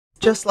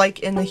just like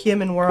in the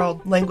human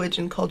world, language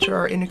and culture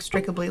are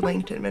inextricably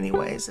linked in many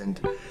ways, and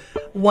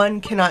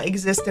one cannot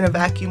exist in a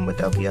vacuum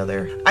without the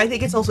other. I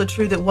think it's also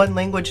true that one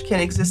language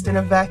can exist in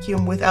a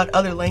vacuum without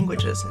other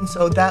languages, and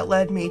so that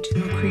led me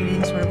to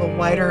creating sort of a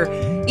wider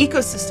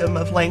ecosystem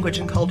of language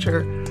and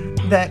culture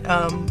that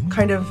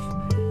kind of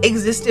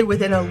existed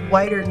within a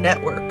wider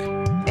network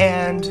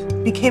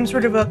and became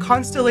sort of a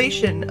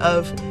constellation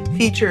of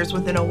features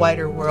within a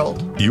wider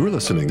world. You're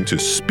listening to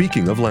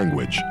Speaking of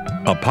Language,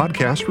 a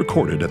podcast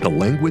recorded at the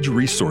Language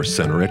Resource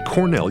Center at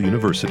Cornell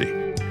University.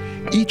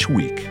 Each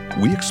week,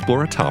 we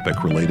explore a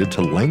topic related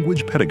to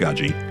language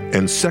pedagogy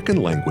and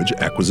second language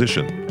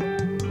acquisition.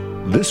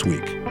 This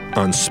week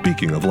on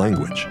Speaking of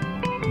Language,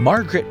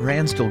 Margaret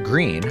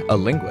Ransdell-Green, a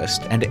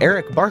linguist, and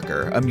Eric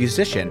Barker, a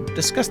musician,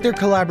 discuss their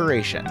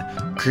collaboration,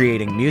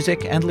 creating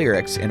music and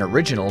lyrics in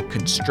original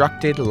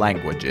constructed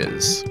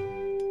languages.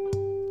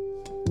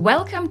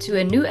 Welcome to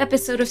a new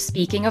episode of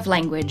Speaking of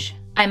Language.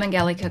 I'm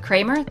Angelica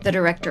Kramer, the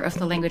director of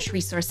the Language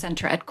Resource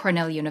Center at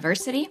Cornell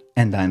University.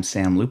 And I'm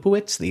Sam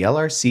Lupowitz, the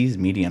LRC's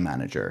media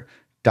manager.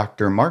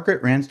 Dr.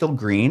 Margaret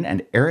Ransdell-Green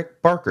and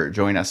Eric Barker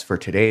join us for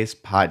today's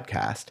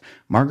podcast.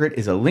 Margaret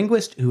is a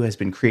linguist who has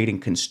been creating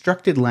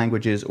constructed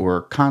languages,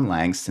 or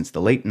conlangs, since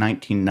the late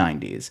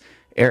 1990s.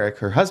 Eric,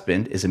 her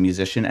husband, is a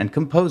musician and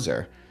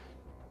composer.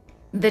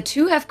 The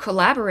two have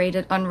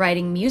collaborated on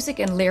writing music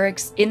and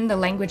lyrics in the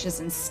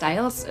languages and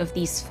styles of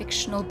these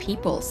fictional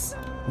peoples.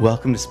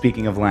 Welcome to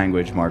Speaking of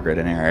Language, Margaret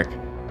and Eric.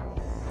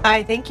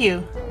 Hi, thank you.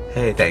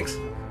 Hey, thanks.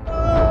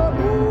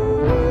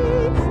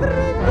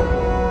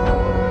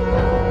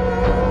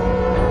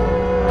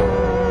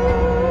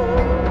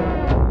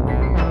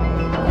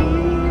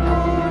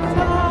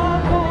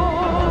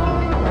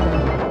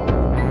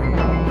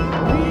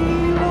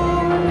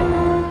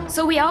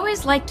 So we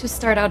always like to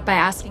start out by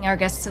asking our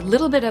guests a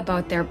little bit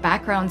about their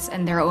backgrounds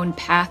and their own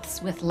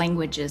paths with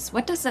languages.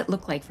 What does that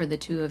look like for the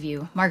two of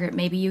you? Margaret,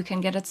 maybe you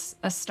can get us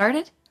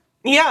started?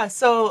 Yeah,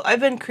 so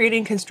I've been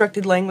creating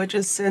constructed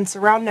languages since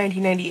around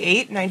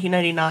 1998,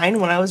 1999,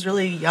 when I was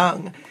really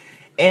young.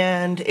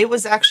 And it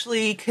was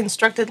actually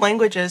constructed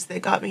languages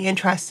that got me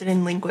interested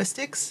in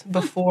linguistics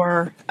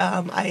before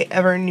I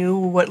ever knew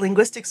what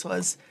linguistics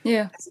was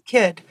as a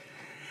kid.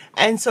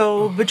 And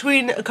so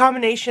between a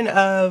combination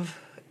of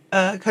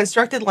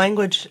constructed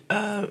language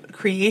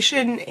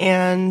creation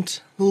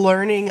and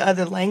learning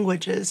other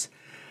languages,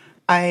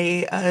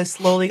 I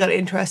slowly got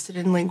interested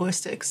in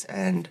linguistics,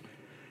 and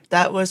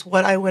that was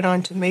what I went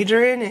on to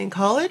major in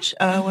college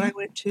when I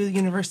went to the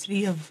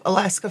University of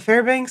Alaska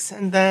Fairbanks,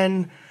 and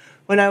then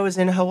when I was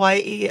in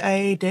Hawaii,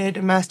 I did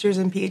a master's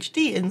and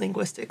PhD in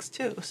linguistics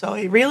too. So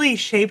it really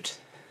shaped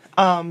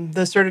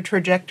the sort of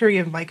trajectory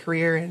of my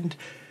career, and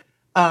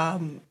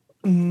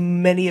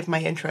many of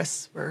my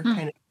interests were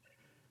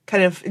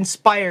kind of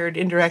inspired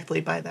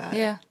indirectly by that.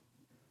 Yeah,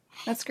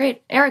 that's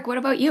great. Eric, what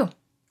about you?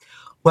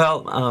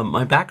 Well,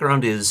 my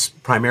background is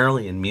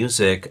primarily in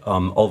music.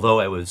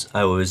 Although I was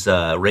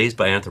raised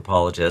by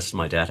anthropologists.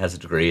 My dad has a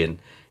degree in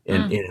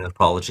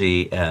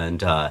anthropology,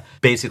 and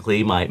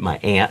basically my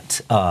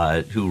aunt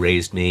who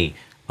raised me,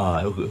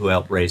 who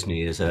helped raise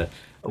me,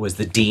 was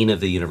the dean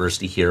of the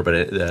university here,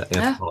 but the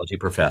anthropology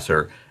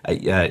professor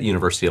at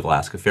University of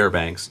Alaska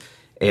Fairbanks.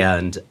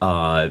 And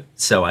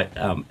so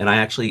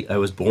I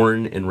was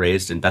born and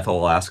raised in Bethel,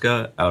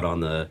 Alaska, out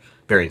on the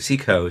Bering Sea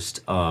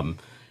coast,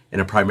 in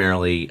a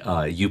primarily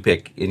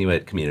Yupik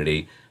Inuit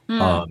community.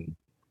 So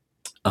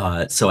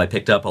I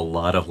picked up a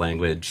lot of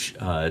languages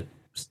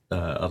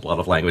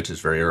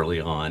very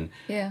early on.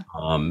 Yeah.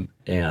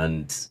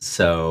 And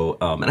so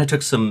and I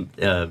took some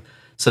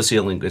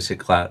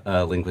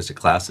sociolinguistic linguistic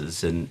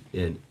classes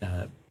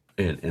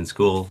in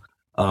school.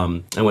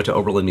 I went to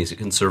Oberlin Music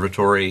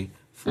Conservatory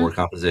for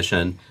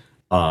composition,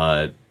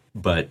 but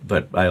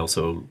I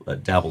also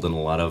dabbled in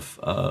a lot of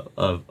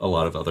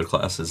other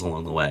classes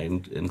along the way,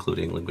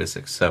 including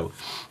linguistics. So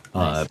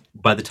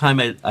by the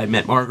time I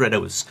met Margaret, I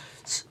was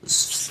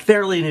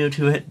fairly new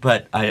to it,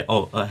 but I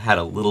had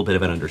a little bit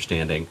of an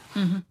understanding.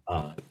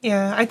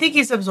 Yeah, I think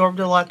he's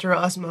absorbed a lot through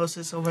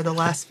osmosis over the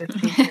last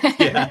 15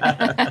 years.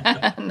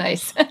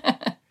 Nice.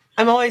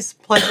 I'm always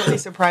pleasantly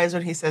surprised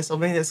when he says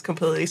something that's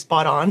completely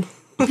spot on.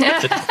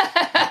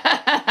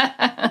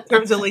 In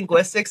terms of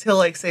linguistics,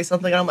 he'll say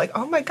something and I'm like,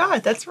 oh my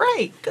God, that's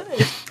right.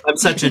 Good. I'm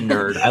such a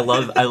nerd. I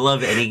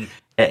love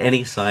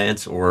any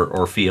science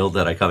or field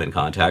that I come in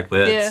contact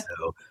with. Yeah.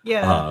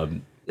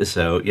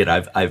 So,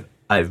 Yeah.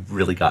 I've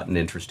really gotten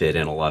interested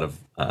in a lot of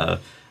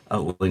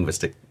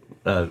linguistic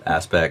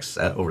aspects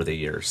over the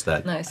years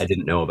that Nice. I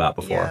didn't know about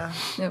before. Yeah.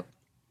 Yep.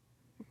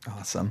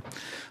 Awesome.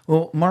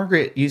 Well,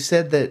 Margaret, you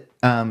said that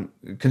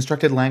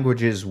constructed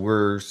languages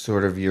were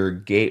sort of your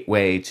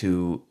gateway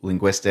to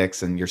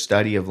linguistics and your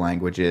study of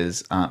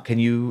languages. Can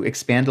you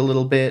expand a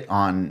little bit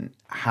on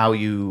how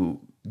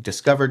you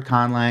discovered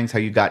conlangs, how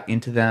you got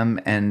into them,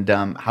 and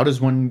how does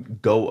one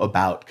go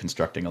about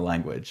constructing a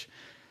language?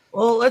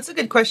 Well, that's a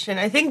good question.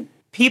 I think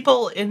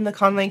people in the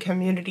conlang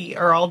community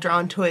are all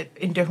drawn to it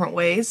in different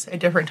ways at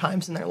different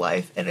times in their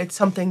life, and it's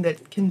something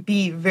that can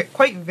be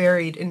quite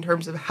varied in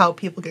terms of how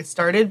people get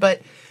started.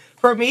 But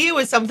for me, it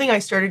was something I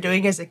started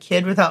doing as a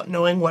kid without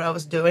knowing what I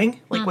was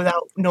doing, like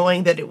without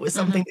knowing that it was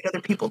something that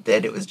other people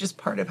did. It was just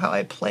part of how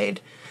I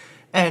played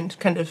and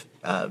kind of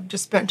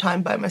just spent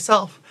time by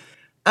myself.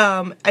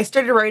 I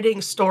started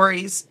writing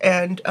stories,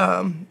 and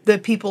the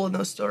people in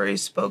those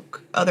stories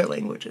spoke other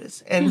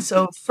languages. And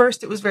so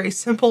first it was very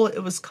simple.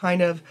 It was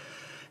kind of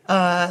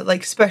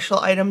like special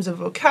items of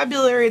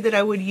vocabulary that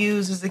I would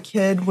use as a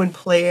kid when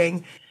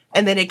playing.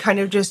 And then it kind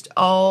of just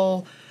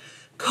all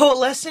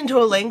coalesced into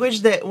a language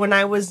that when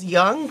I was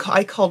young,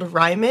 I called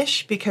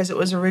Rhymish, because it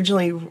was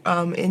originally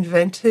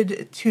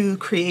invented to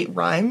create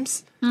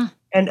rhymes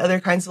and other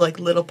kinds of like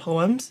little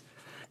poems.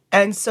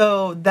 And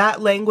so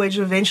that language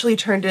eventually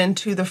turned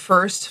into the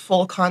first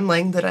full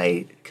conlang that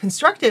I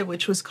constructed,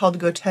 which was called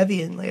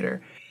Gotevian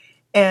later.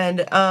 And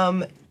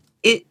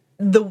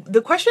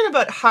the question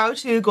about how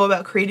to go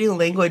about creating a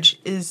language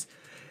is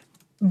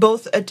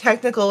both a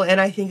technical and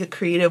I think a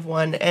creative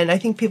one. And I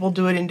think people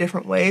do it in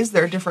different ways.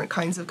 There are different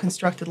kinds of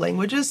constructed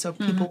languages. So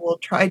people will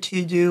try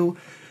to do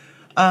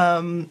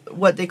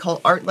what they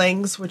call art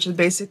langs, which is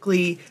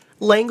basically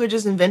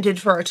languages invented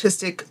for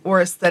artistic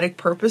or aesthetic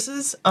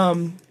purposes.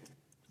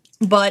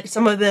 But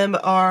some of them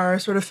are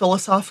sort of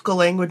philosophical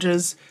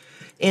languages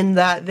in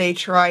that they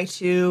try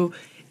to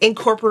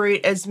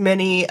incorporate as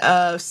many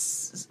of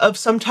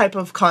some type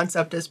of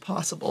concept as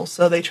possible.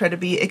 So they try to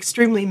be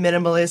extremely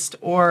minimalist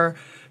or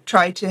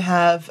try to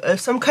have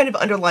some kind of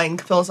underlying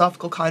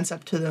philosophical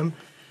concept to them.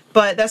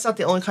 But that's not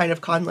the only kind of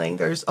conlang.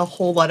 There's a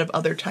whole lot of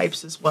other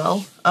types as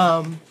well.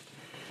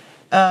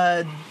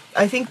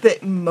 I think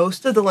that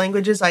most of the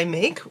languages I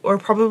make are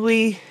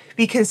probably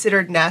be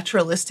considered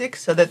naturalistic,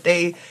 so that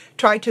they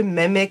try to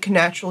mimic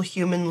natural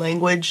human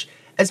language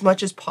as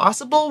much as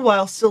possible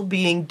while still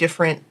being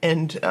different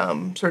and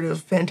sort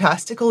of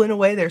fantastical in a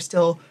way. They're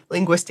still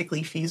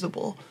linguistically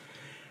feasible.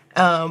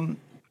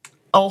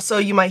 Also,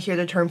 you might hear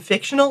the term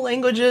fictional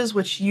languages,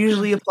 which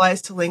usually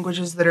applies to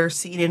languages that are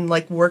seen in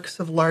like works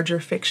of larger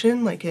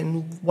fiction, like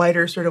in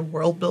wider sort of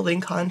world-building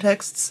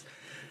contexts.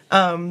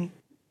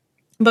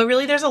 But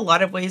really, there's a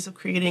lot of ways of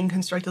creating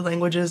constructed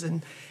languages.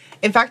 And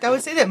in fact, I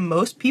would say that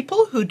most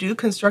people who do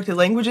constructed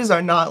languages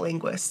are not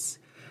linguists,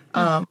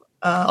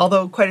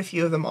 although quite a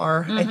few of them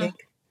are, I think.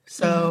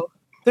 So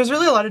there's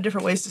really a lot of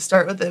different ways to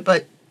start with it.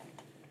 But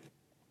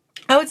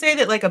I would say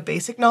that like a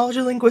basic knowledge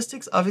of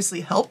linguistics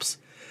obviously helps.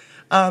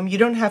 You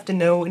don't have to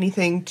know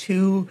anything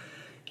too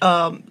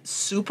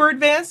super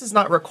advanced. It's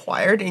not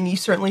required. And you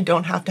certainly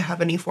don't have to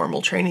have any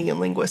formal training in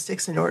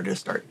linguistics in order to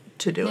start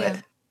to do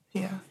it.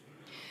 Yeah.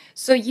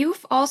 So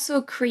you've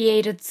also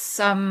created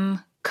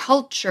some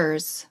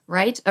cultures,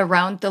 right,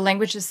 around the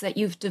languages that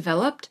you've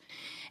developed.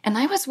 And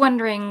I was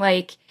wondering,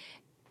 like,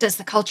 does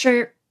the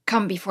culture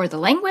come before the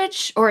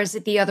language, or is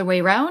it the other way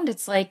around?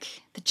 It's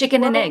like the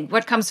chicken and egg.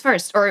 What comes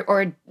first?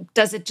 Or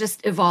does it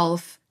just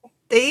evolve?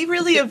 They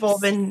really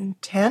evolve in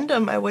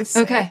tandem, I would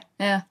say. Okay,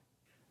 yeah.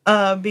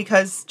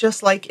 Because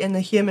just like in the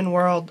human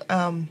world,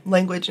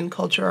 language and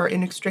culture are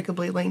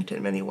inextricably linked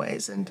in many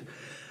ways. And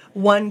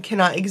one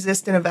cannot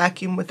exist in a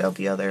vacuum without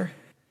the other.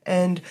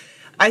 And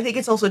I think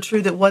it's also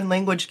true that one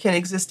language can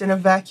exist in a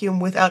vacuum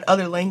without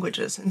other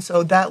languages. And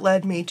so that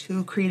led me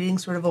to creating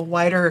sort of a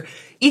wider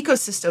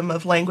ecosystem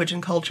of language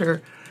and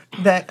culture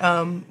that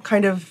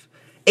kind of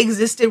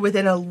existed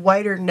within a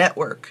wider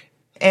network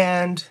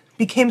and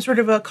became sort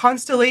of a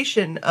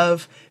constellation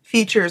of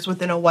features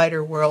within a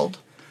wider world.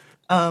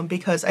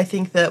 Because I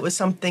think that was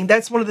something,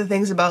 that's one of the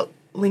things about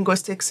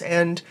linguistics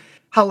and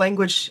how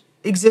language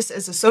exists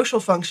as a social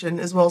function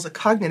as well as a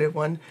cognitive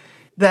one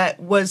that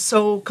was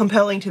so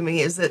compelling to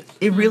me, is that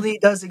it really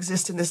does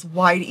exist in this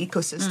wide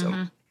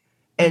ecosystem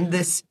and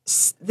this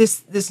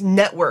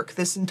network,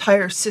 this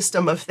entire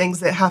system of things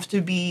that have to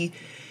be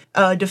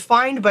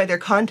defined by their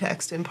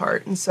context in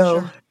part. And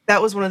so that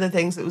was one of the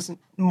things that was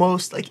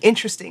most like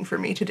interesting for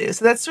me to do.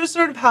 So that's just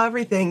sort of how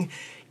everything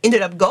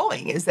ended up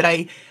going, is that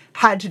I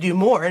had to do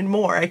more and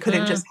more. I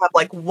couldn't just have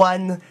like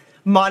one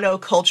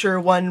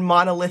monoculture, one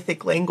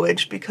monolithic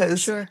language,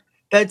 because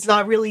that's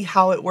not really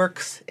how it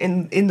works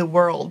in the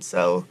world.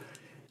 So,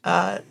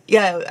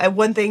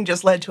 one thing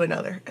just led to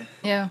another.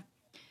 Yeah.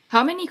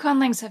 How many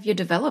conlangs have you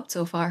developed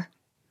so far?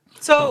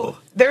 So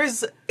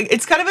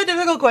it's kind of a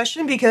difficult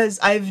question because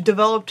I've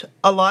developed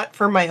a lot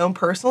for my own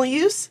personal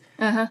use,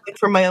 like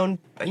for my own,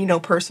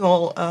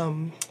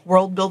 personal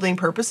world building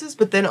purposes.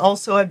 But then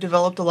also I've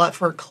developed a lot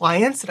for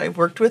clients that I've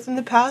worked with in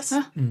the past.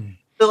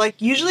 So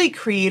like usually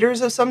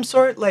creators of some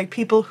sort, like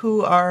people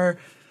who are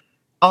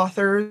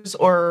authors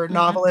or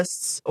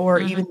novelists or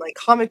even like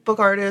comic book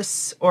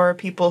artists or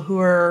people who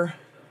are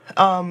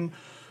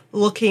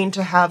looking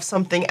to have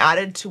something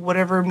added to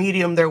whatever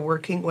medium they're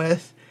working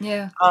with.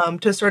 Yeah.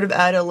 To sort of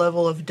add a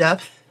level of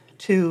depth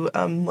to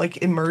like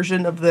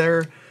immersion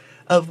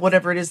of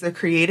whatever it is they're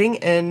creating.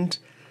 And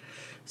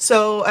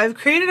so I've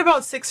created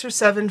about 6 or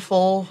 7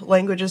 full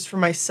languages for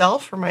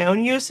myself, for my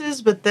own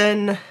uses, but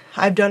then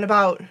I've done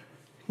about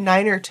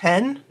 9 or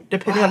 10,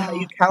 depending on how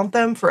you count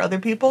them for other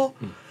people.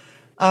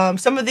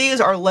 Some of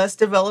these are less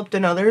developed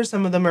than others.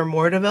 Some of them are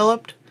more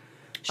developed.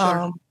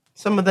 Sure.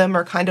 Some of them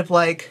are kind of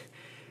like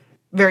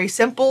very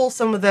simple.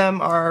 Some of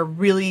them are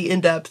really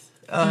in depth.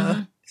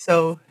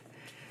 So,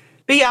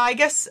 but yeah, I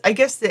guess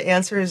the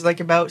answer is like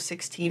about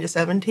 16 to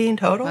 17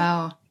 total.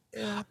 Wow.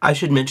 I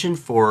should mention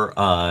for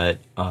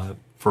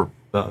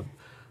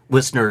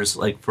listeners,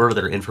 like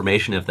further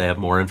information, if they have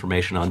more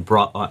information on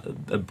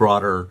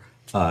broader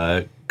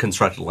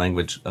constructed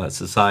language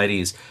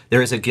societies,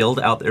 there is a guild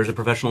out. There's a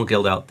professional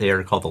guild out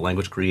there called the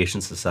Language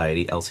Creation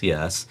Society,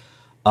 LCS.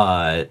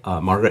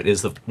 Margaret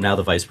is now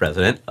the vice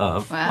president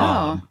of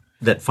Wow.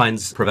 that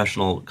finds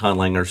professional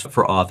conlangers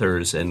for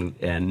authors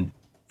and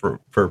for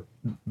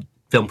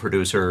film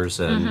producers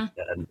and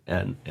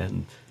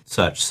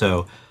such.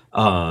 So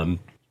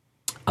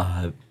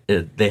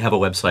they have a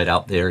website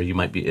out there. You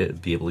might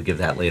be able to give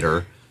that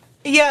later.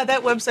 Yeah,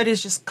 that website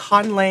is just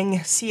conlang,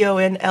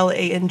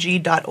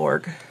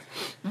 conlang.org.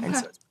 And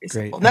so it's pretty Great.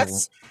 simple. And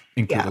That's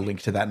we'll include a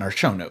link to that in our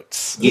show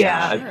notes.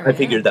 Yeah, I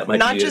figured that might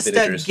not be just a bit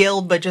a interesting.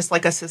 guild, but just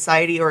like a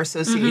society or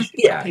association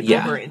Yeah, for people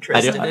yeah. who are I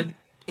interested.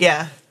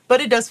 Yeah,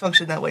 but it does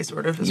function that way,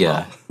 sort of, as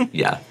Yeah, well.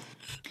 yeah.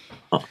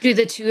 Do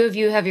the two of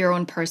you have your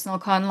own personal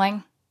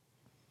conlang?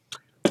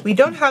 We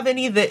don't have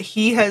any that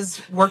he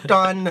has worked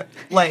on,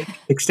 like,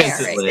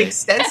 Extensively.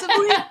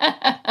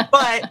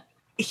 but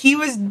he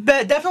was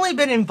definitely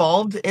been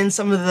involved in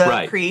some of the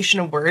Right. creation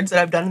of words that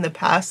I've done in the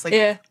past.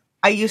 Like,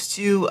 I used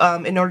to,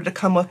 in order to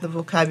come up with the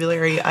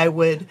vocabulary, I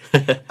would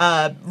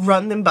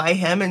run them by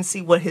him and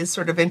see what his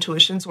sort of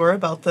intuitions were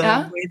about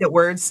the way that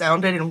words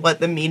sounded and what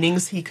the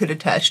meanings he could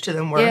attach to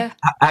them were. Yeah.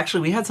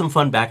 Actually, we had some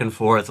fun back and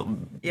forth.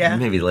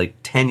 Maybe like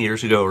 10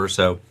 years ago or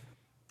so.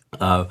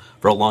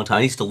 For a long time,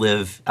 I used to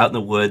live out in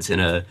the woods in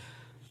a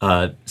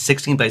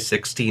 16 by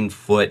 16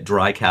 foot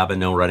dry cabin,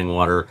 no running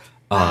water.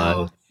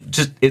 Wow.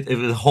 Just it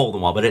was a hole in the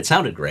wall, but it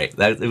sounded great.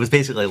 It was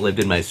basically I lived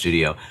in my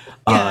studio.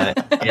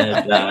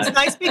 It was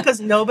nice because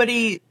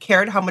nobody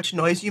cared how much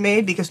noise you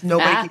made because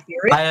nobody could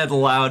hear it. I had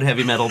loud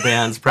heavy metal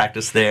bands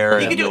practice there.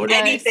 You could do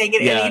anything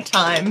at any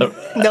time.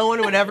 No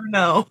one would ever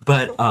know.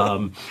 But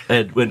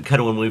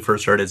when we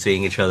first started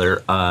seeing each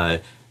other,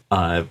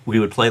 we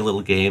would play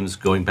little games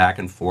going back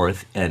and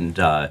forth, and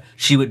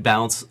she would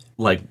bounce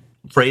like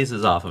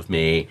phrases off of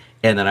me,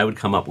 and then I would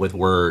come up with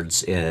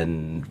words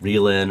in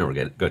Reelin or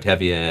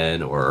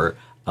Gotevian or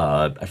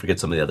I forget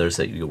some of the others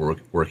that you were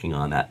working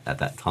on at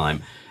that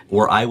time.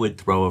 Or I would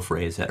throw a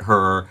phrase at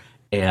her,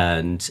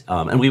 and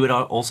we would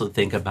also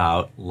think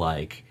about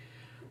like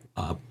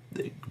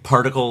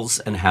particles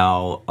and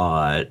how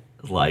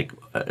like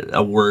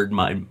a word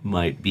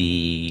might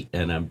be,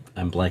 and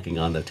I'm blanking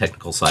on the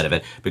technical side of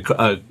it,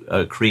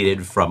 but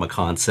created from a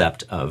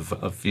concept of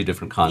a few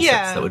different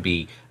concepts that would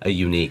be a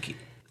unique.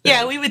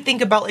 Yeah, we would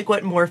think about like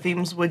what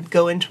morphemes would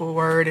go into a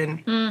word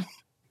and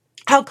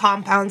how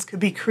compounds could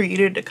be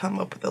created to come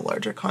up with a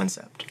larger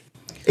concept.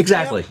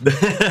 Exactly.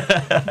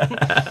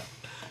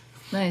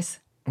 Nice.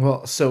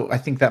 Well, so I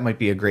think that might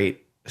be a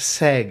great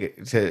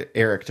seg to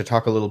Eric to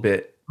talk a little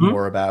bit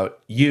more about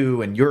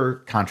you and your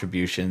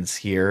contributions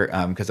here,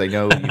 because I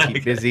know you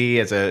keep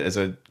busy as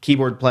a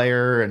keyboard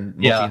player and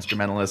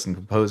multi-instrumentalist and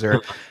composer.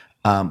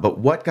 But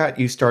what got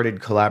you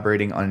started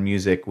collaborating on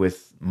music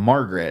with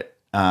Margaret?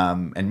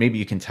 And maybe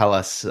you can tell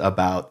us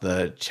about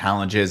the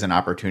challenges and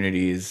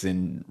opportunities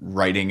in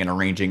writing and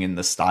arranging in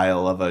the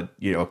style of a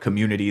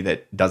community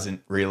that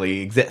doesn't really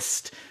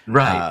exist.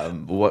 Right.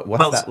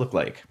 What's that look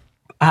like?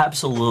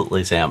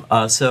 Absolutely, Sam.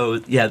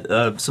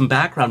 Some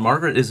background.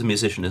 Margaret is a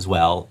musician as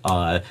well.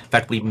 In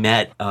fact, we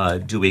met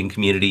doing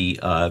community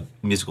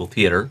musical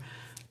theater.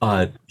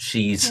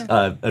 She's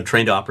a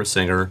trained opera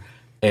singer,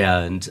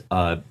 and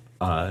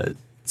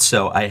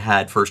so I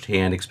had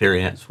firsthand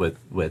experience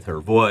with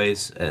her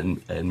voice and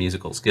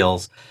musical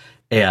skills.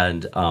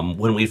 And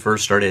when we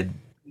first started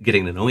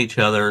getting to know each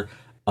other,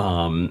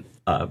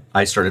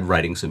 I started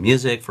writing some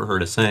music for her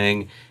to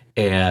sing,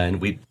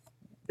 and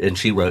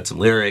she wrote some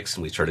lyrics,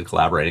 and we started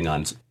collaborating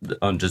on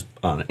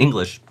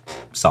English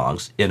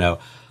songs, and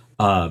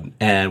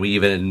we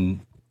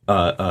even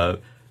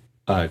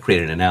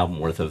created an album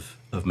worth of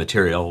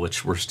material,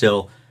 which we're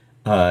still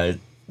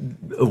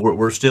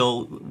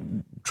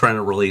trying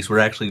to release. We're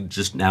actually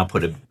just now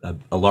put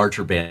a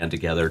larger band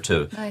together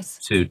to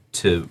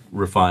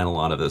refine a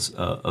lot of this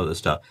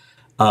stuff.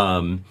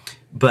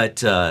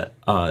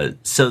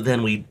 So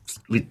then we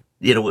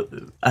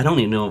I don't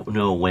even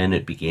know when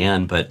it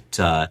began,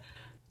 but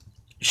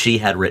she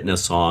had written a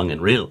song in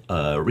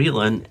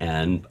Reelin,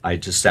 and I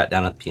just sat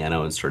down at the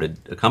piano and started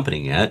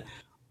accompanying it.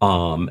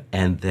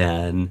 And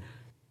then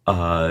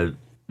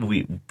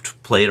we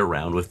played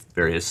around with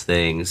various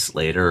things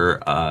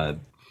later. Over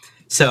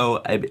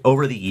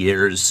the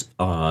years,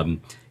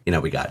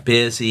 we got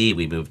busy.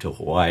 We moved to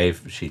Hawaii.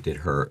 She did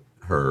her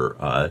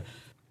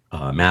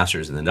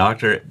master's and then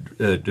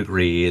doctorate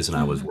degrees, and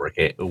I was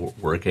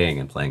working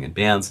and playing in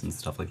bands and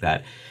stuff like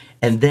that.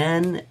 And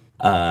then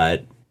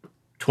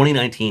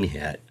 2019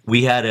 hit.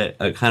 We had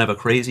a kind of a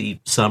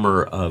crazy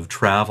summer of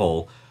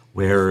travel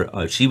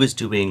where she was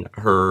doing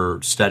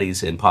her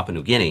studies in Papua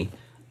New Guinea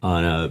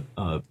on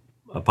a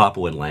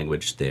Papuan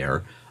language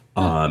there.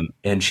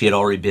 And she had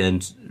already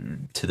been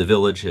to the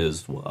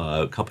villages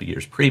a couple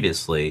years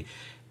previously.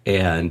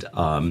 And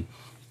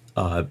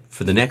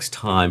for the next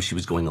time, she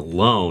was going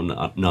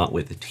alone, not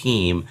with a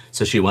team.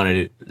 So she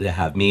wanted to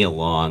have me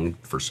along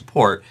for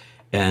support.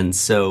 And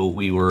so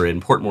we were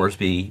in Port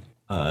Moresby,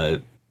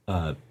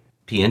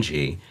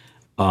 PNG,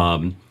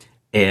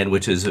 and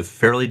which is a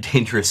fairly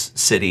dangerous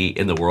city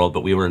in the world,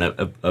 but we were in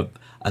a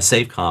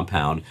safe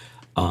compound.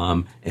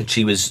 And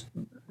she was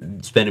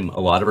spending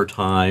a lot of her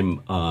time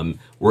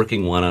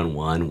working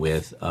one-on-one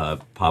with a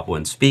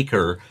Papuan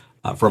speaker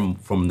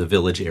from the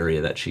village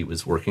area that she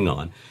was working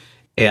on.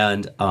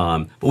 And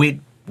but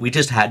we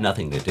just had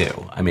nothing to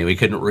do. I mean, we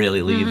couldn't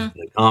really leave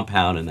the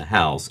compound and the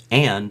house.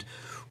 And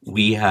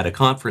we had a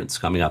conference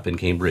coming up in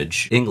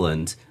Cambridge,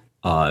 England,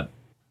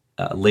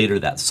 later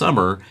that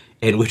summer,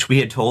 in which we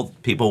had told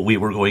people we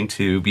were going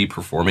to be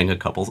performing a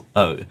couple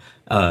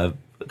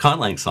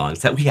conlang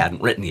songs that we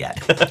hadn't written yet.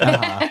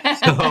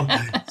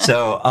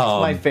 So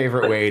my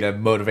favorite way to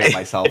motivate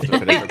myself to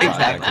finish a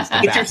project is to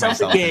Get back yourself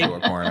myself a gig. into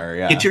a corner.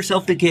 Yeah. Get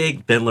yourself the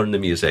gig, then learn the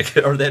music,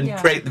 or then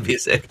create the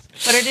music.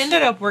 But it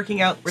ended up working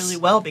out really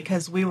well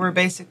because we were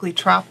basically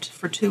trapped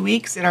for 2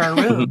 weeks in our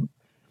room.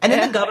 And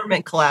then the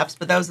government collapsed,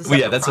 but that was a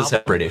separate That's problem. a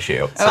separate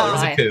issue. So Oh, there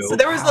was a nice. coup. So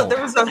there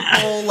was a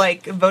whole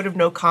like vote of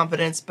no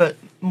confidence, but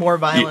more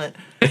violent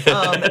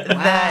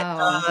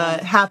that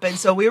happened.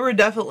 So we were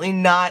definitely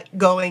not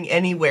going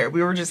anywhere.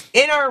 We were just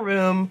in our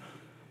room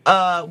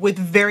with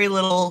very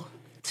little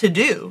to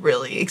do,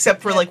 really,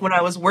 except for like when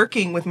I was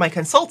working with my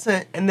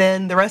consultant, and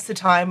then the rest of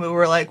the time we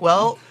were like,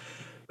 well,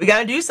 we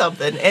got to do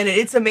something. And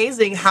it's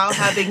amazing how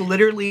having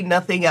literally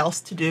nothing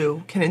else to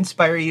do can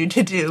inspire you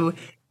to do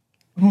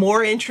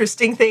more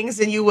interesting things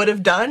than you would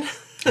have done.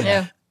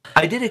 Yeah.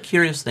 I did a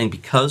curious thing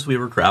because we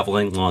were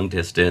traveling long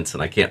distance,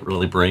 and I can't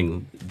really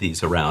bring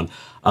these around.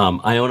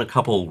 I own a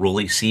couple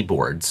Rolly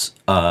Seaboards,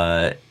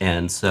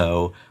 and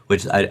so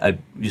which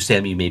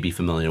Sam, you may be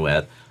familiar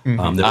with.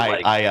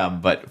 I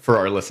am, but for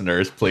our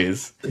listeners,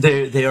 please.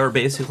 They are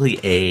basically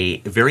a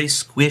very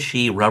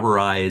squishy,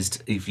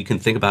 rubberized. If you can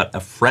think about a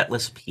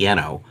fretless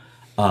piano,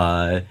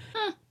 and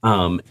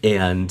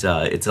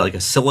it's like a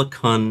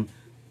silicone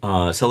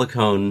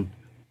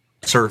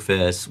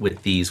surface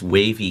with these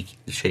wavy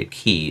shaped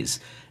keys,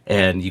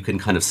 and you can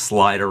kind of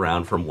slide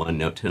around from one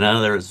note to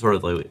another, sort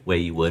of the way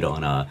you would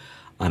on a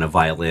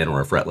violin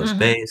or a fretless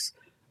bass.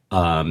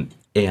 But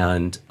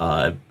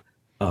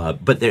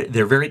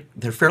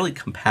they're fairly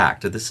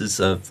compact. This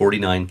is a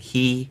 49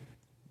 key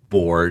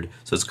board,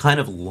 so it's kind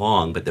of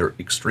long, but they're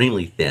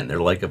extremely thin. They're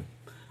like a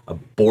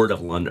board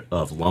of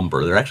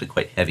lumber. They're actually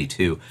quite heavy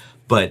too,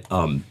 but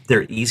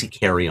they're easy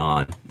carry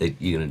on.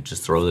 You can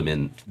just throw them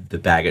in the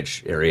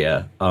baggage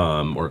area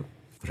or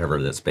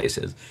whatever the space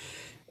is.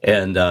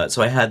 And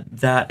so I had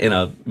that in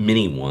a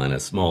mini one, a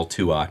small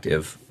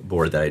 2-octave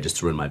board that I just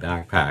threw in my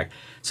backpack.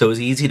 So it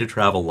was easy to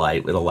travel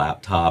light with a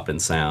laptop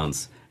and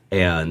sounds.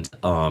 And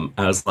I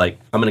was like,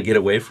 I'm going to get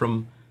away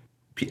from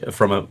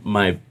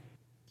my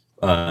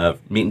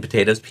meat and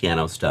potatoes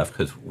piano stuff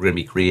because we're going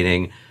to be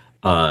creating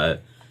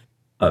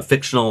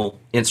fictional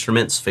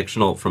instruments,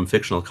 from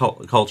fictional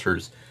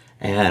cultures.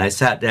 And I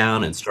sat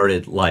down and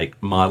started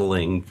like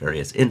modeling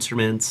various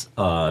instruments.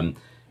 And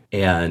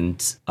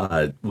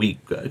we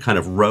kind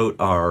of wrote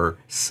our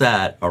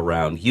set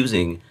around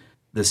using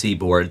the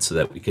seaboard so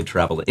that we could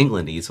travel to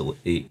England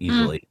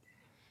easily.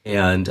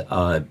 And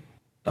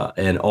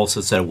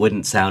also so it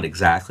wouldn't sound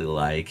exactly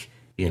like,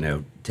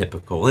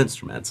 typical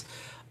instruments.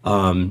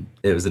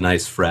 It was a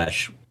nice,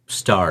 fresh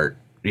start,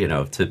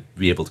 to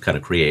be able to kind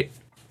of create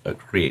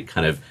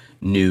kind of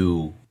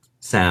new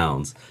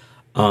sounds.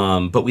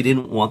 But we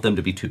didn't want them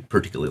to be too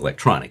particularly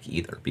electronic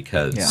either,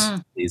 because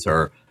these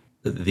are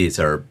in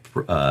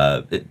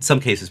some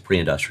cases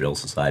pre-industrial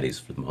societies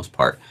for the most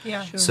part.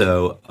 Yeah, sure.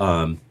 So,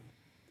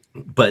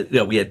 but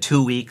we had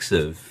 2 weeks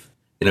of,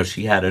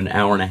 she had an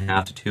hour and a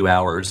half to 2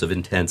 hours of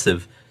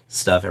intensive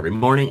stuff every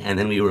morning, and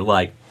then we were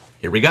like,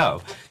 here we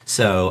go.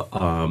 So,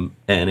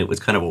 and it was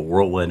kind of a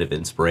whirlwind of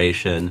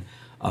inspiration.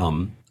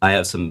 I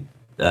have some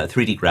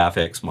 3D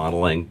graphics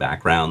modeling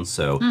background,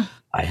 so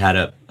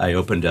I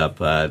opened up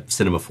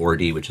Cinema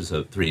 4D, which is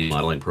a 3D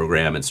modeling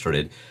program, and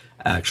started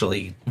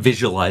actually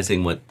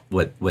visualizing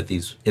what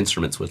these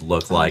instruments would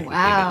look like.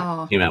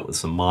 Wow. Came out with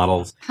some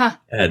models,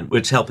 and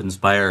which helped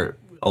inspire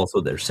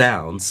also their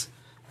sounds.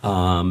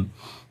 And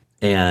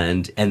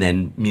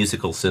then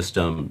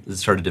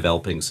started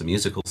developing some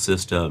musical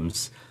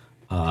systems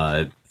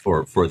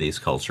for these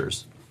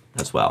cultures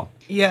as well.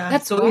 Yeah,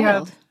 That's so we have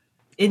wild.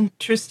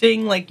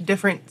 interesting, like,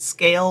 different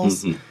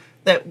scales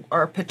that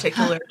are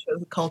particular to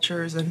the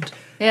cultures and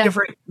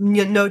different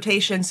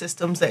notation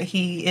systems that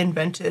he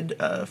invented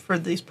for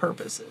these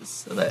purposes.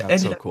 So that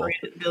That's ended so up cool.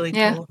 really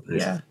Yeah. cool.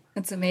 Yeah.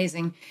 That's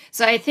amazing.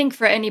 So I think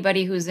for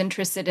anybody who's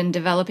interested in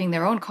developing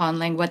their own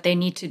conlang, what they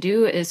need to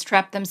do is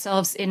trap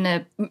themselves in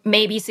a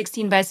maybe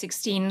 16 by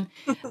 16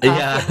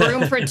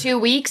 room for 2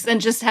 weeks and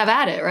just have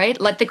at it,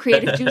 right? Let the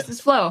creative juices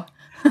flow.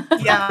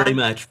 Yeah.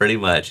 Pretty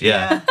much,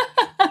 yeah.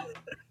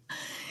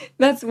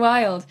 That's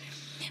wild.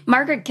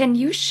 Margaret, can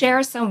you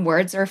share some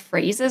words or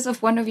phrases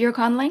of one of your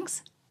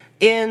conlangs?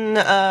 In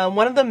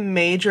one of the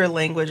major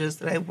languages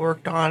that I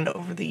worked on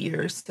over the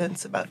years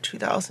since about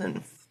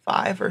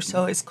 2005 or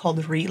so is called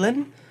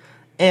Reelin.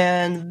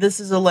 And this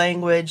is a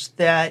language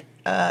that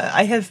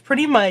I have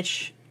pretty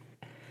much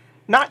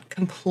not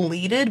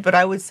completed, but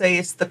I would say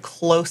it's the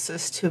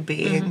closest to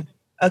being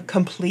a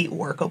complete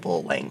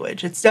workable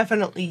language. It's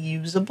definitely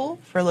usable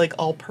for like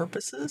all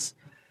purposes.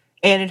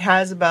 And it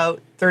has about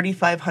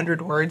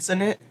 3,500 words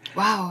in it.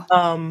 Wow.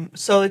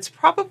 So it's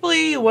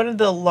probably one of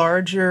the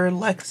larger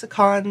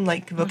lexicon,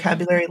 like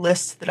vocabulary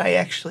lists that I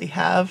actually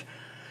have.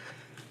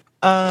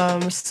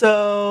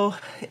 So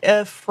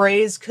a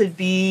phrase could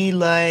be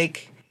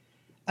like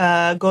go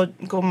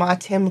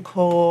matem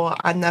ko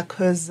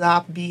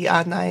anakuzap bi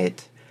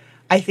anait.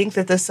 I think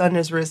that the sun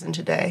has risen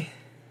today,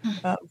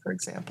 for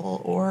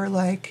example, or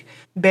like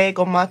be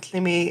go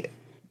matlimi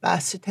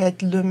basutet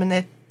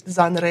luminet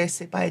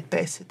zanrese bait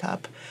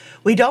besitap.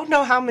 We don't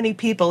know how many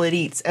people it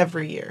eats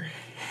every year.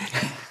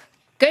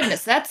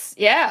 Goodness,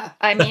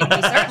 I mean,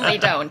 we certainly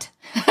don't.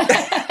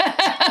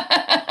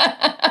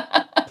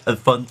 A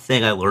fun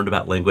thing I learned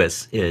about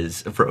linguists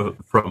is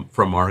from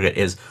Margaret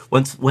is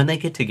when they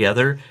get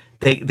together,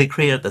 they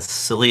create the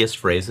silliest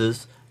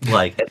phrases,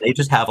 like, and they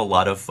just have a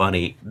lot of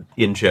funny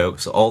in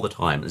jokes all the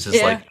time. It's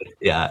just like,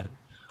 yeah.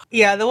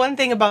 Yeah, the one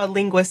thing about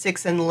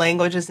linguistics and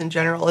languages in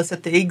general is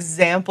that the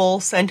example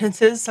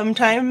sentences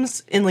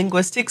sometimes in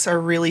linguistics are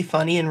really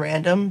funny and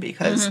random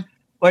because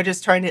we're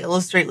just trying to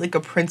illustrate like a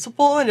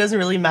principle and it doesn't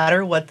really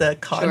matter what the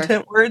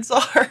content words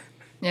are.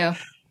 Yeah.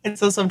 And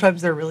so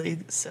sometimes they're really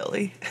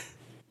silly.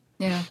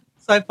 Yeah.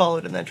 So I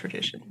followed in that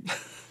tradition.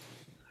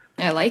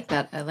 I like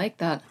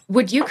that.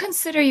 Would you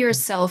consider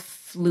yourself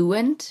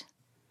fluent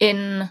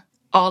in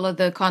all of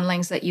the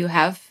conlangs that you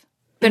have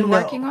been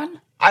working on?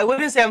 I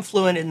wouldn't say I'm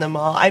fluent in them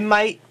all. I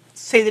might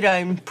say that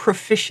I'm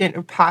proficient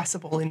or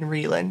passable in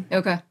Reelin.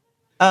 Okay.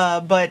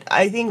 But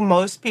I think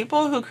most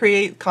people who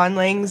create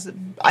conlangs,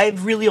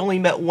 I've really only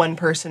met one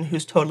person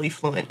who's totally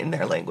fluent in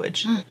their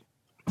language.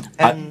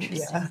 And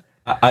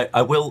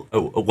I will.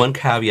 One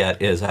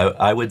caveat is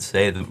I would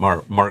say that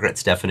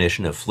Margaret's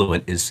definition of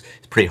fluent is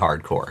pretty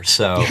hardcore.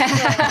 So,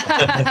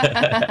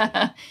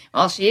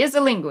 well, she is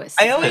a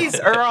linguist. I always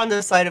err on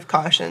the side of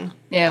caution.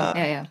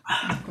 Yeah.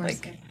 Of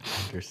course.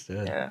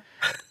 Understood. Yeah.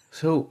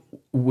 So,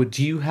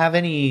 do you have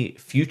any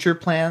future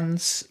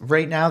plans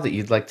right now that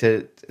you'd like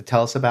to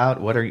tell us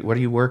about? What are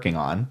you working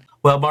on?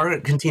 well,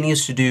 Margaret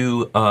continues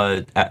to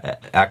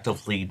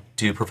actively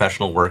do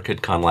professional work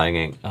at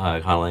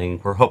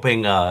conlanging. We're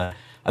hoping at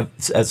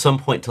some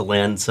point to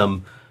land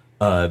some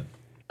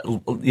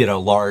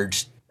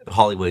large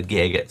Hollywood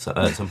gig at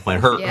some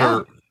point.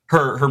 Her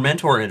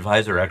mentor and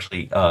advisor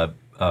actually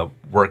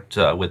worked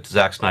with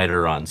Zack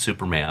Snyder on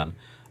Superman,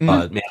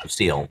 Man of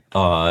Steel,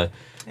 as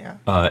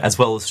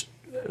well as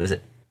was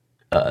it?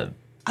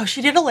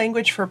 She did a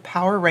language for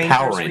Power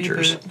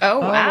Rangers. Reboot. Oh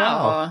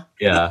wow!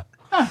 Yeah,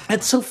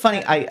 it's so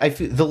funny. I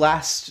feel the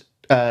last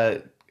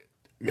what's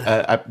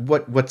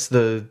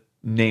the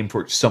name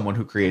for someone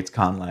who creates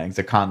conlangs?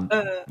 A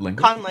conlanger?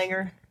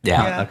 Conlanger.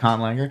 Yeah. A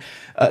conlanger.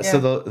 So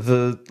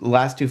the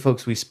last two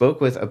folks we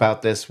spoke with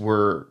about this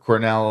were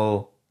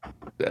Cornell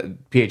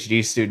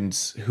PhD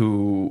students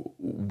who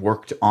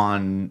worked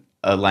on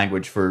a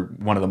language for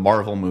one of the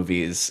Marvel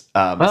movies.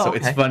 So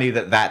it's funny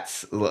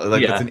that's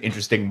it's an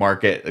interesting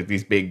market, like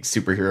these big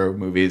superhero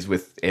movies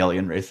with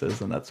alien races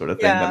and that sort of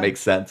thing. That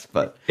makes sense,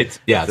 but it's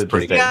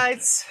pretty good. Yeah,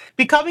 it's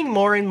becoming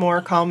more and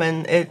more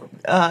common.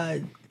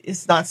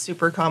 It's not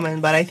super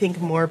common, but I think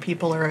more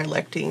people are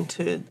electing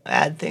to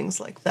add things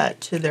like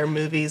that to their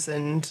movies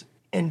and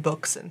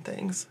books and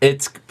things.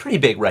 It's pretty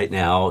big right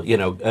now,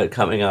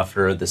 coming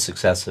after the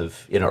success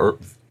of,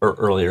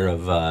 earlier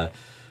of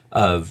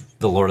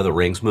the Lord of the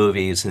Rings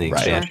movies and the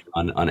expansion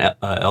on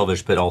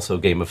Elvish, but also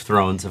Game of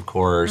Thrones, of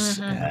course,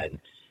 and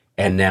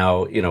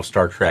now,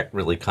 Star Trek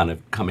really kind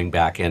of coming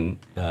back in.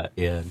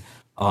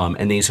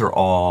 And these are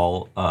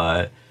all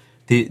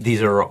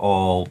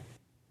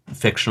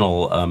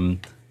fictional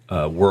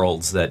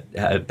worlds that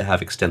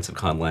have extensive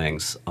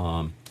conlangs,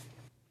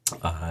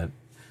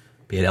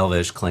 be it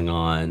Elvish,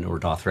 Klingon, or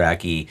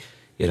Dothraki,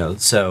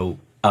 So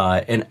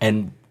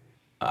and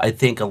I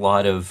think a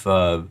lot of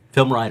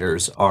film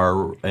writers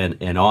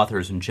and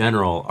authors in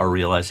general are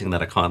realizing that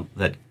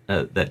that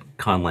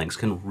conlangs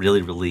can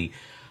really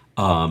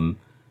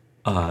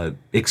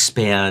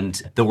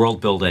expand the world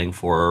building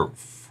for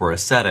a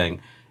setting,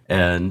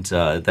 and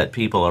that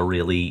people are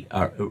really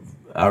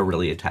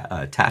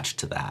attached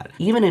to that.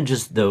 Even in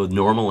just the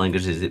normal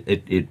languages,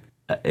 it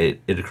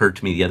occurred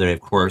to me the other day.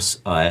 Of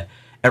course,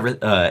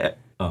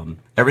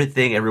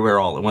 Everything Everywhere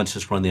All at Once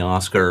just won the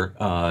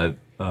Oscar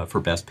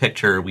for Best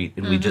Picture. We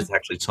just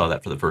actually saw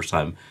that for the first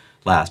time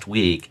last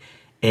week,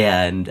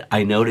 and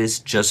I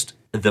noticed just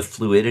the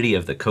fluidity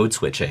of the code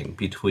switching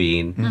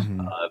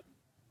between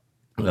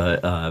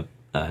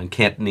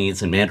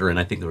Cantonese and Mandarin.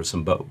 I think there was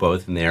some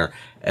both in there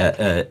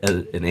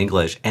in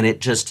English, and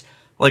it just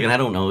like, and I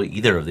don't know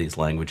either of these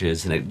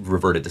languages, and it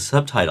reverted to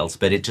subtitles,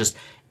 but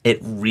it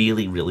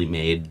really, really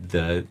made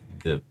the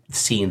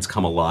scenes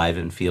come alive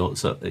and feel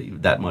so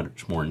that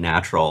much more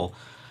natural.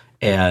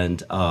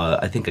 And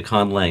I think a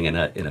conlang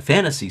in a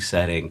fantasy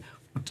setting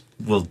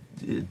will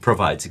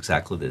provides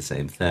exactly the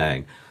same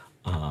thing.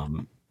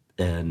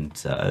 And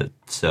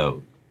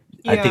so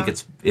I think Yeah.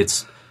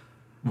 it's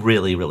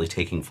really, really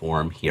taking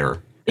form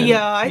here.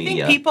 Yeah, I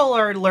think people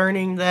are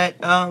learning that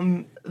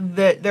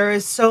that there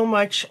is so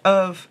much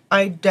of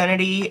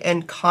identity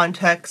and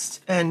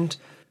context and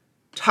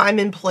time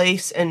and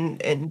place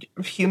and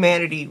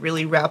humanity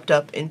really wrapped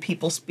up in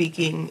people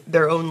speaking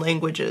their own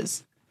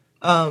languages,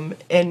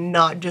 and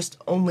not just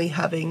only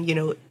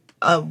having,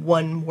 a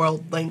one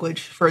world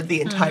language for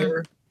the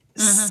entire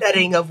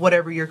setting of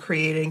whatever you're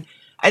creating.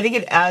 I think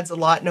it adds a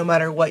lot no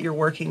matter what you're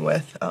working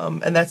with,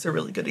 and that's a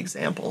really good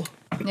example.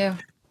 Yeah.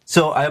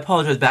 So I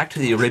apologize. Back to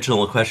the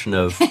original question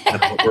of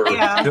what we're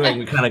Yeah. doing.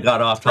 We kind of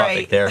got off topic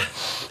Right. there.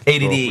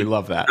 ADD. Well, we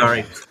love that.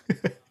 Sorry.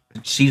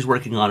 She's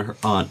working on her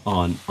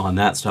on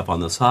that stuff on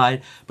the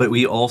side, but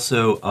we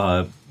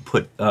also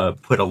put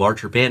a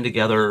larger band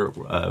together.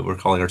 We're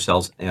calling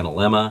ourselves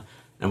Analemma,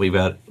 and we've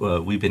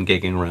been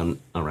gigging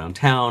around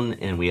town,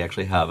 and we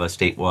actually have a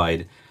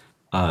statewide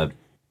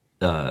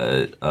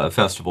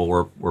festival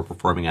we're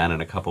performing at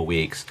in a couple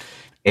weeks,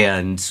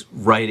 and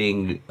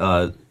writing.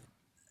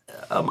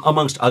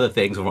 Amongst other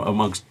things,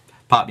 amongst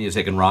pop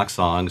music and rock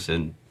songs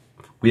and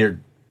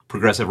weird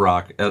progressive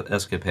rock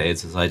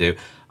escapades, as I do,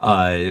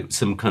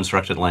 some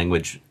constructed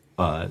language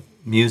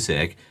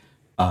music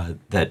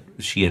that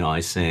she and I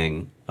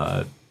sing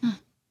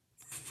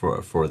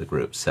for the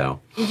group. So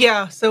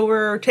Yeah, so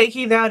we're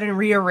taking that and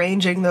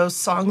rearranging those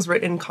songs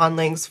written in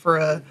conlangs for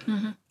a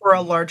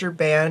larger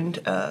band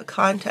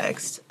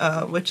context,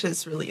 which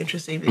is really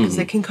interesting because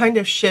it can kind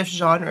of shift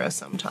genre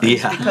sometimes,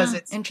 Yeah. because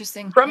it's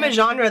Interesting. from a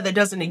genre that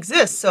doesn't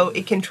exist, so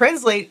it can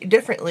translate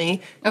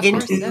differently Of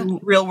course, into yeah.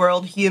 real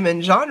world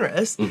human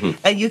genres,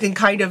 and you can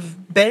kind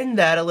of bend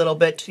that a little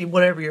bit to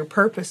whatever your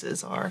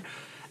purposes are.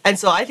 And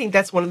so I think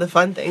that's one of the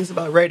fun things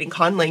about writing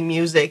conlang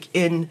music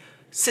in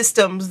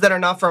systems that are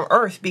not from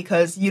Earth,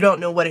 because you don't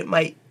know what it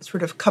might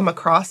sort of come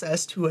across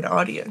as to an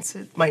audience.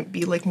 It might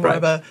be like more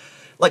of a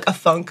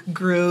funk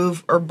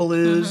groove or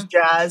blues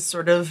jazz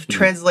sort of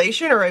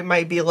translation, or it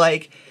might be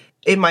like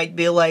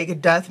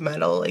death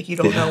metal. Like, you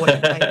don't know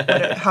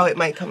how it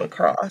might come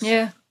across.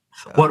 Yeah.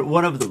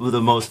 one of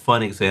the most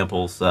fun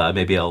examples,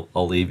 maybe I'll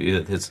leave you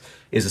with,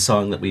 is a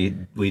song that we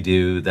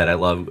do that I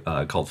love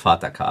called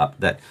Fata Kop.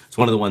 That's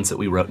one of the ones that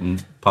we wrote in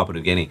Papua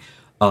New Guinea.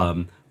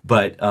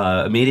 But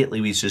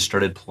immediately we just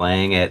started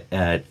playing it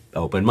at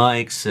open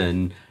mics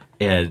and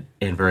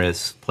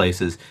various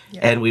places,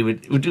 and we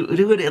would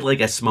do it at like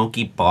a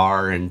smoky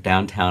bar in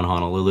downtown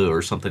Honolulu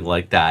or something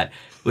like that.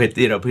 With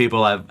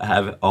people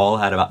have all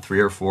had about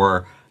 3 or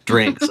 4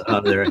 drinks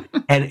there,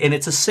 and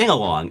it's a sing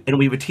along, and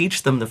we would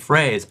teach them the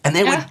phrase, and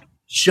they would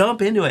jump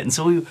into it. And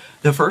so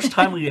the first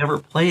time we ever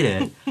played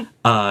it,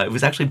 it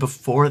was actually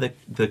before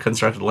the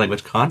constructed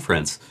language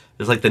conference. It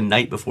was like the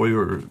night before we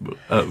were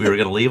going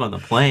to leave on the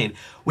plane.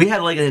 We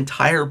had like an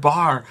entire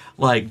bar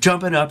like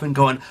jumping up and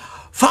going,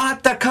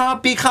 "Fata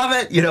Kop, become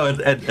it,"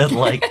 and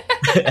like.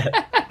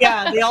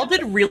 Yeah, they all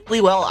did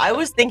really well. I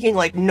was thinking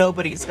like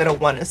nobody's gonna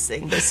want to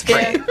sing this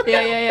phrase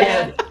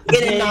Yeah.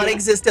 in a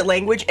non-existent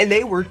language, and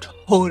they were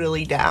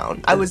totally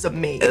down. I was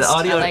amazed. The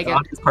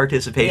audience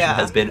participation Yeah.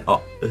 has been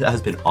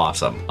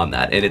awesome on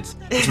that, and it's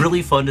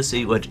really fun to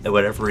see what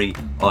every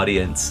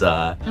audience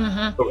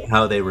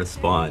how they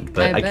respond.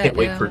 But I I can't bet,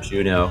 wait yeah. for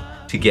Juneau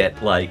to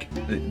get like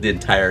the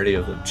entirety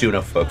of the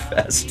Juneau Folk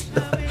Fest.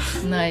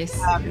 Nice.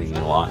 Meaning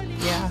a lot.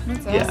 Yeah.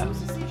 That's Yeah.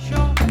 awesome.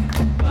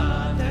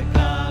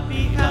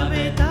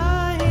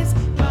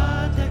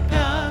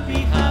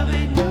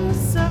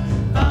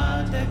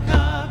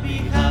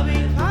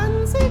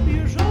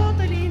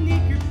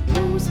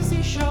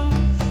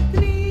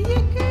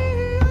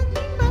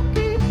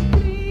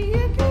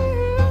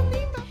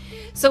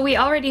 So we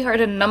already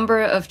heard a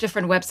number of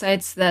different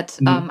websites that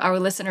our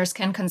listeners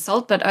can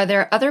consult, but are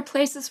there other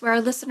places where our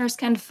listeners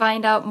can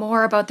find out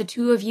more about the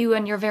two of you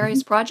and your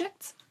various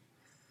projects?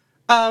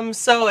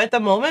 So at the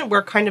moment,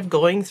 we're kind of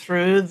going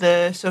through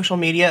the social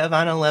media of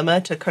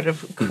Analemma to kind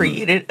of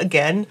create it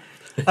again,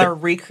 or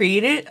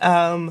recreate it.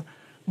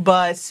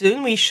 But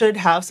soon we should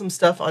have some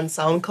stuff on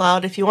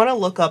SoundCloud. If you want to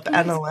look up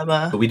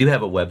Analemma. But we do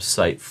have a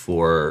website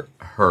for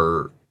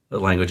her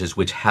languages,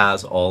 which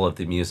has all of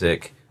the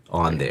music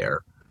on there.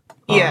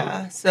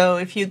 Yeah, so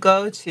if you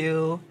go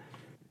to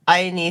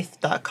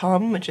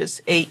ionith.com, which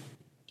is AENIITH.com,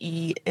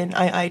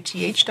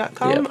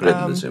 Yeah, put it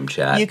in the Zoom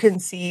chat. you can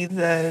see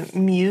the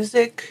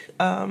music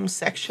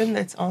section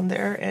that's on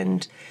there,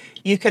 and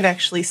you can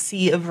actually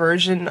see a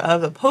version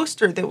of a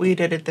poster that we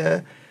did at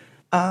the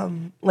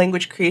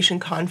Language Creation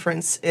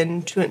Conference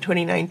in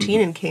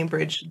 2019 in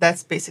Cambridge.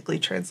 That's basically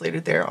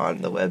translated there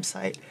on the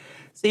website.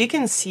 So you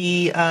can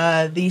see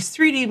these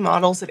 3D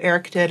models that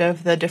Eric did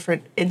of the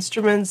different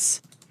instruments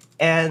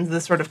and the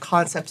sort of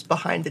concepts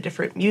behind the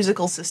different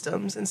musical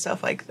systems and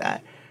stuff like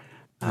that.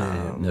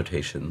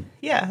 Notation.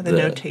 Yeah, the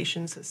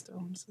notation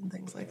systems and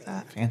things like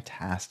that.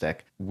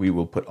 Fantastic. We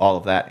will put all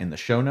of that in the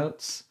show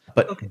notes.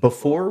 But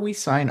before we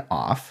sign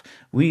off,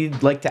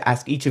 we'd like to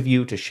ask each of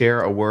you to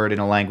share a word in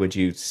a language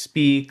you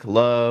speak,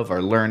 love,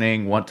 are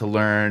learning, want to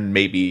learn,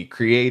 maybe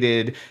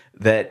created,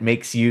 that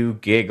makes you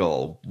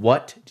giggle.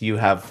 What do you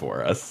have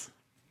for us?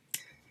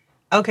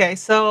 Okay,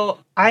 so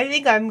I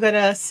think I'm going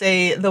to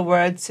say the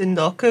word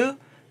tsundoku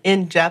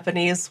in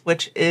Japanese,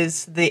 which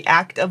is the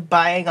act of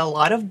buying a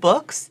lot of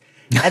books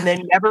and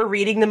then never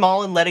reading them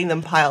all and letting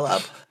them pile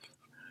up.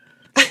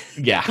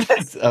 Yeah,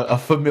 it's a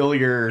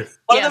familiar...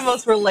 One of the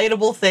most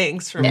relatable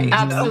things for me.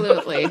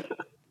 Absolutely.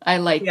 I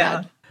like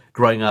that.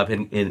 Growing up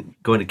and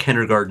going to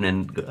kindergarten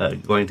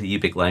and going to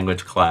Yupik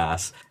language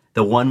class,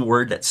 the one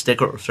word that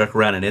stuck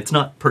around, and it's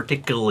not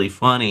particularly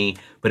funny,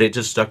 but it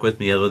just stuck with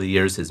me over the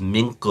years, is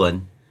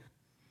minklun,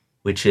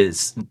 which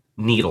is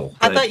needle.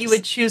 I thought you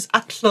would choose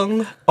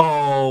aklung.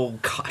 Oh,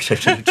 gosh, I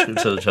should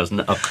have chosen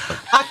aklung.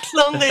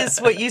 Aklung is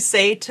what you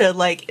say to,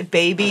 like,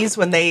 babies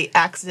when they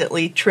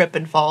accidentally trip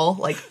and fall.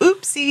 Like,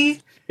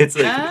 oopsie. It's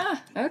like,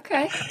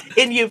 okay.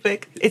 In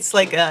Yupik, it's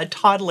like a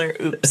toddler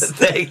oops.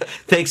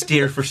 Thanks,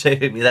 dear, for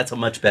saving me. That's a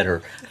much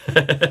better.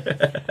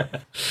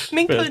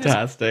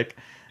 Fantastic.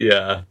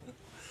 Yeah.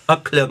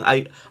 Aklung.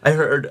 I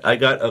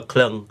got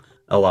aklung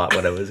a lot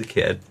when I was a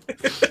kid.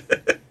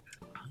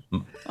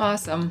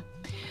 Awesome.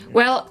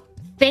 Well,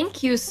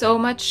 thank you so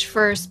much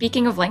for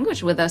speaking of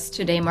language with us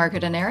today,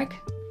 Margaret and Eric.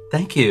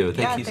 Thank you.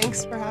 Thank you.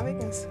 Thanks for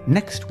having us.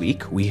 Next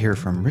week, we hear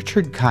from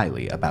Richard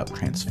Kiley about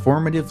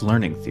transformative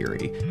learning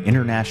theory,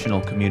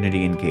 international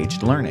community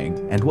engaged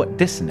learning, and what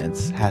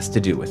dissonance has to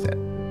do with it.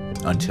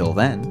 Until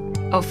then,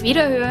 Auf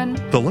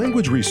Wiederhören! The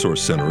Language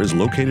Resource Center is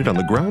located on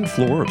the ground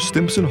floor of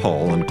Stimson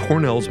Hall on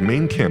Cornell's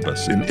main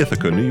campus in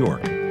Ithaca, New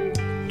York.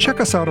 Check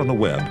us out on the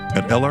web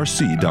at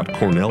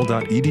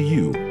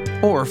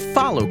lrc.cornell.edu. Or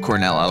follow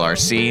Cornell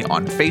LRC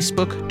on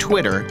Facebook,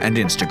 Twitter, and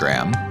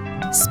Instagram.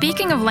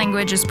 Speaking of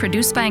Language is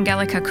produced by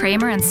Angelica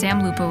Kramer and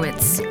Sam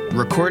Lupowitz.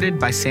 Recorded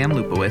by Sam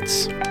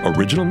Lupowitz.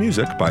 Original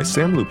music by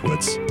Sam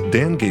Lupowitz,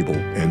 Dan Gable,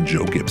 and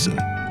Joe Gibson.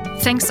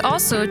 Thanks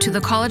also to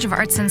the College of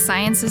Arts and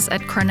Sciences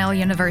at Cornell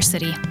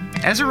University.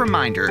 As a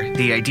reminder,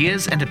 the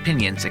ideas and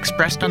opinions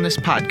expressed on this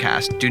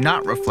podcast do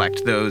not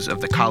reflect those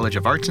of the College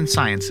of Arts and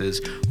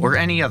Sciences or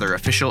any other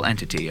official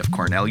entity of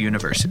Cornell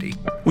University.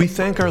 We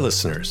thank our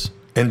listeners,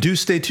 and do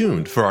stay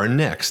tuned for our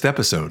next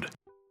episode.